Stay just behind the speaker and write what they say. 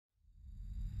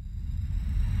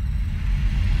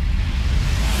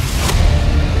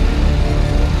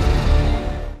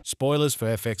Spoilers for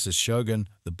FX's Shogun,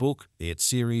 the book, the It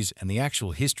series, and the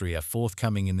actual history are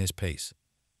forthcoming in this piece.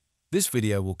 This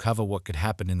video will cover what could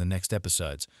happen in the next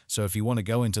episodes, so if you want to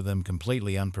go into them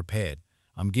completely unprepared,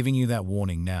 I'm giving you that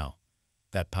warning now.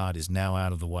 That part is now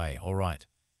out of the way, alright.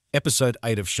 Episode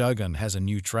 8 of Shogun has a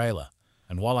new trailer,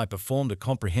 and while I performed a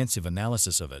comprehensive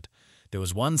analysis of it, there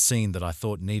was one scene that I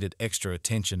thought needed extra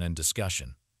attention and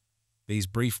discussion. These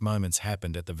brief moments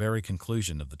happened at the very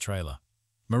conclusion of the trailer.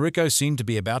 Mariko seemed to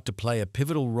be about to play a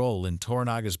pivotal role in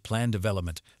Toranaga's plan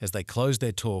development as they closed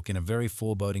their talk in a very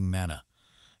foreboding manner.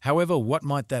 However, what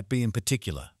might that be in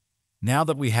particular? Now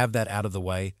that we have that out of the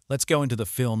way, let's go into the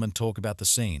film and talk about the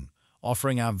scene,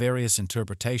 offering our various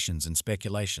interpretations and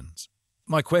speculations.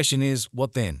 My question is,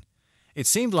 what then? It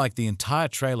seemed like the entire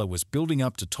trailer was building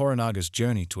up to Toranaga's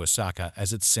journey to Osaka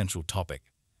as its central topic.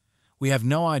 We have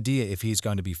no idea if he is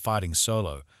going to be fighting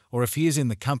solo, or if he is in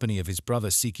the company of his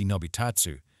brother Seki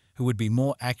Nobutatsu, who would be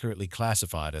more accurately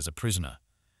classified as a prisoner.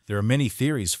 There are many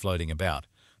theories floating about,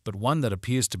 but one that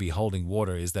appears to be holding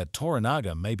water is that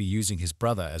Toranaga may be using his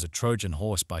brother as a Trojan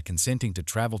horse by consenting to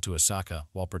travel to Osaka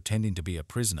while pretending to be a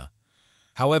prisoner.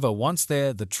 However, once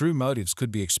there, the true motives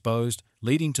could be exposed,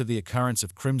 leading to the occurrence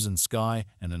of Crimson Sky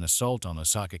and an assault on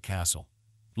Osaka Castle.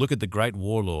 Look at the great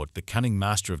warlord, the cunning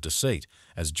master of deceit,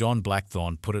 as John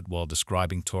Blackthorne put it while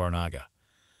describing Toranaga.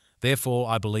 Therefore,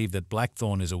 I believe that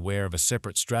Blackthorne is aware of a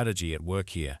separate strategy at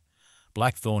work here.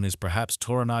 Blackthorne is perhaps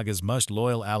Toranaga's most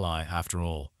loyal ally after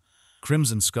all.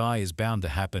 Crimson Sky is bound to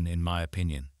happen, in my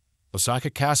opinion. Osaka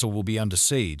Castle will be under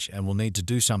siege and will need to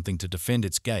do something to defend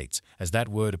its gates, as that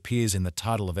word appears in the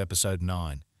title of Episode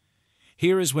 9.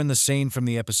 Here is when the scene from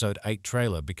the Episode 8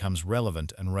 trailer becomes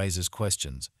relevant and raises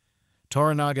questions.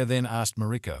 Toranaga then asked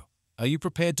Mariko, "Are you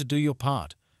prepared to do your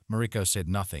part?" Mariko said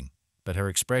nothing, but her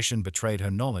expression betrayed her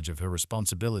knowledge of her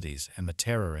responsibilities and the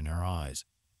terror in her eyes.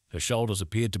 Her shoulders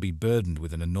appeared to be burdened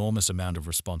with an enormous amount of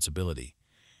responsibility.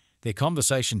 Their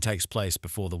conversation takes place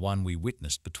before the one we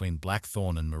witnessed between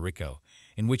Blackthorne and Mariko,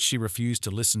 in which she refused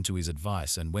to listen to his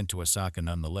advice and went to Osaka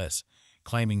nonetheless,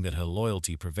 claiming that her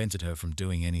loyalty prevented her from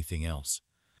doing anything else.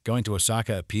 Going to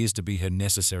Osaka appears to be her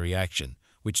necessary action,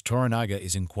 which Toranaga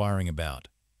is inquiring about.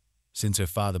 Since her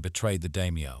father betrayed the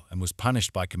daimyo and was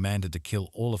punished by commander to kill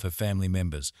all of her family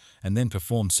members and then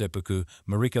performed seppuku,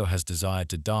 Mariko has desired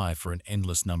to die for an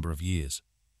endless number of years.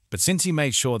 But since he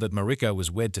made sure that Mariko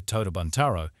was wed to Tota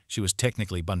Buntaro, she was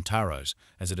technically Buntaro's,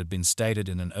 as it had been stated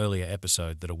in an earlier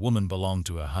episode that a woman belonged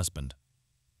to her husband.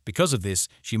 Because of this,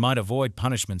 she might avoid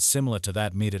punishment similar to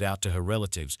that meted out to her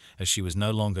relatives, as she was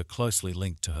no longer closely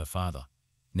linked to her father.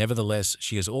 Nevertheless,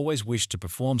 she has always wished to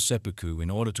perform seppuku in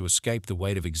order to escape the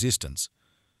weight of existence.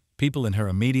 People in her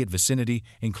immediate vicinity,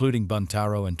 including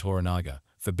Buntaro and Toranaga,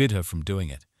 forbid her from doing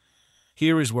it.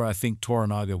 Here is where I think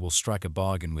Toranaga will strike a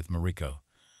bargain with Mariko.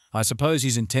 I suppose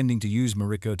he's intending to use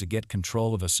Mariko to get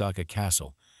control of Osaka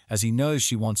Castle, as he knows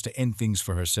she wants to end things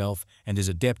for herself and is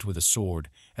adept with a sword,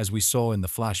 as we saw in the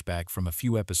flashback from a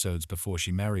few episodes before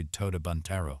she married Tota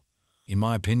Buntaro. In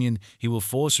my opinion, he will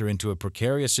force her into a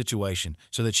precarious situation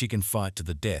so that she can fight to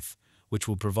the death, which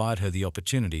will provide her the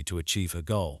opportunity to achieve her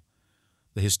goal.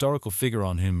 The historical figure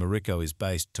on whom Mariko is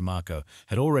based, Tamako,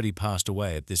 had already passed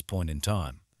away at this point in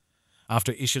time.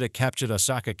 After Ishida captured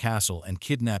Osaka Castle and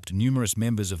kidnapped numerous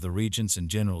members of the regents' and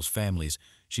generals' families,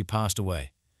 she passed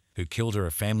away. Who killed her,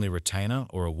 a family retainer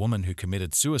or a woman who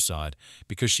committed suicide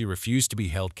because she refused to be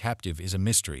held captive, is a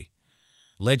mystery.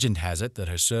 Legend has it that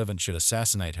her servant should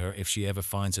assassinate her if she ever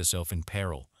finds herself in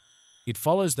peril. It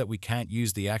follows that we can't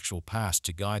use the actual past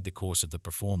to guide the course of the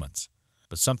performance.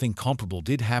 But something comparable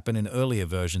did happen in earlier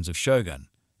versions of Shogun,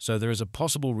 so there is a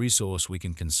possible resource we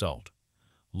can consult.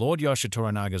 Lord Yosha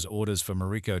Toranaga's orders for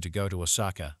Mariko to go to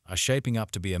Osaka are shaping up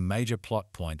to be a major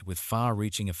plot point with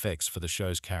far-reaching effects for the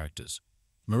show's characters.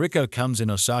 Mariko comes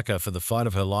in Osaka for the fight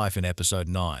of her life in Episode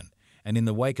 9, and in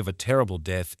the wake of a terrible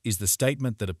death is the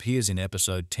statement that appears in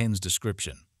Episode 10's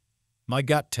description. My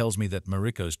gut tells me that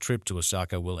Mariko's trip to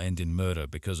Osaka will end in murder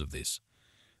because of this.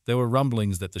 There were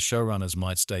rumblings that the showrunners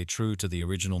might stay true to the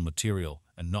original material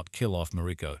and not kill off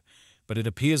Mariko, but it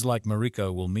appears like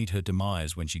Mariko will meet her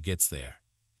demise when she gets there.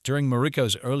 During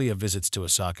Mariko's earlier visits to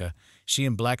Osaka, she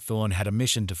and Blackthorne had a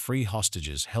mission to free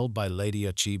hostages held by Lady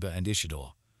Ochiba and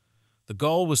Ishido. The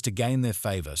goal was to gain their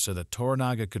favor so that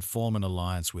Toranaga could form an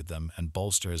alliance with them and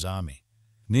bolster his army.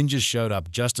 Ninjas showed up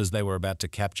just as they were about to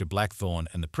capture Blackthorne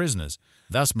and the prisoners,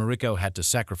 thus Mariko had to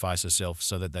sacrifice herself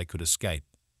so that they could escape.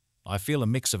 I feel a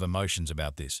mix of emotions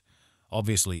about this.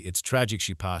 Obviously, it's tragic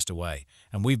she passed away,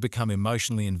 and we've become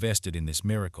emotionally invested in this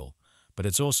miracle, but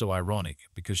it's also ironic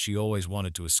because she always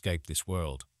wanted to escape this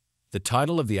world. The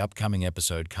title of the upcoming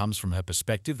episode comes from her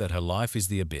perspective that her life is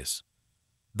the abyss.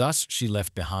 Thus, she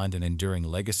left behind an enduring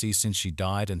legacy since she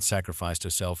died and sacrificed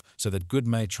herself so that good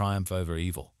may triumph over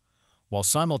evil, while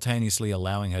simultaneously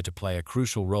allowing her to play a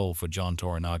crucial role for John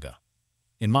Toranaga.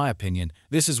 In my opinion,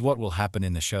 this is what will happen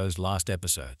in the show's last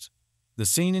episodes. The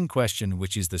scene in question,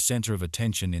 which is the center of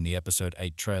attention in the episode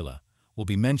 8 trailer, will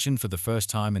be mentioned for the first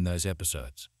time in those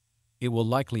episodes. It will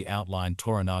likely outline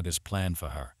Toranaga's plan for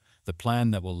her, the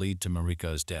plan that will lead to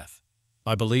Mariko's death.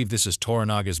 I believe this is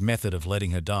Toranaga's method of letting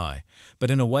her die,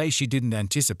 but in a way she didn't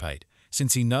anticipate.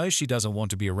 Since he knows she doesn't want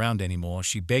to be around anymore,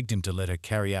 she begged him to let her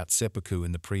carry out seppuku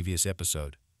in the previous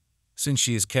episode. Since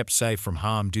she is kept safe from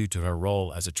harm due to her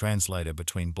role as a translator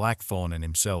between Blackthorn and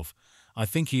himself, I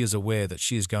think he is aware that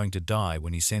she is going to die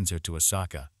when he sends her to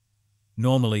Osaka.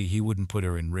 Normally, he wouldn't put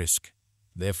her in risk.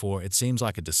 Therefore, it seems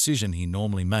like a decision he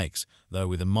normally makes, though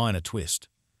with a minor twist.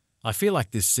 I feel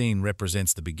like this scene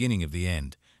represents the beginning of the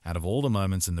end, out of all the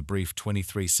moments in the brief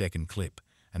 23-second clip,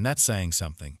 and that's saying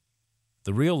something.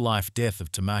 The real-life death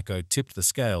of Tamako tipped the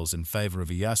scales in favor of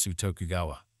Ieyasu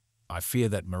Tokugawa. I fear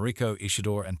that Mariko,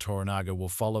 Ishido, and Toranaga will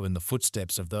follow in the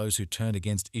footsteps of those who turned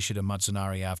against Ishida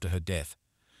Matsunari after her death.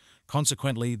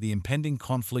 Consequently, the impending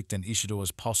conflict and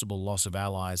Ishido's possible loss of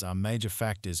allies are major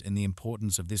factors in the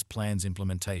importance of this plan's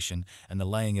implementation and the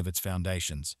laying of its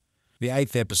foundations. The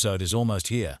 8th episode is almost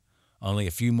here, only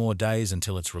a few more days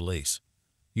until its release.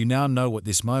 You now know what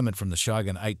this moment from the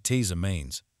Shogun 8 teaser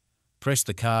means. Press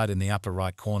the card in the upper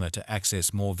right corner to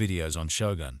access more videos on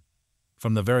Shogun.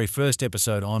 From the very first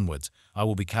episode onwards, I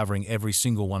will be covering every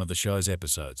single one of the show's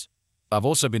episodes. I've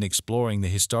also been exploring the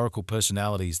historical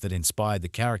personalities that inspired the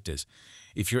characters.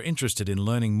 If you're interested in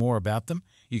learning more about them,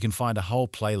 you can find a whole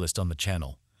playlist on the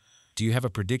channel. Do you have a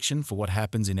prediction for what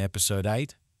happens in episode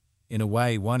 8? In a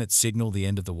way, won't it signal the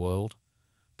end of the world?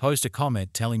 Post a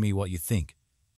comment telling me what you think.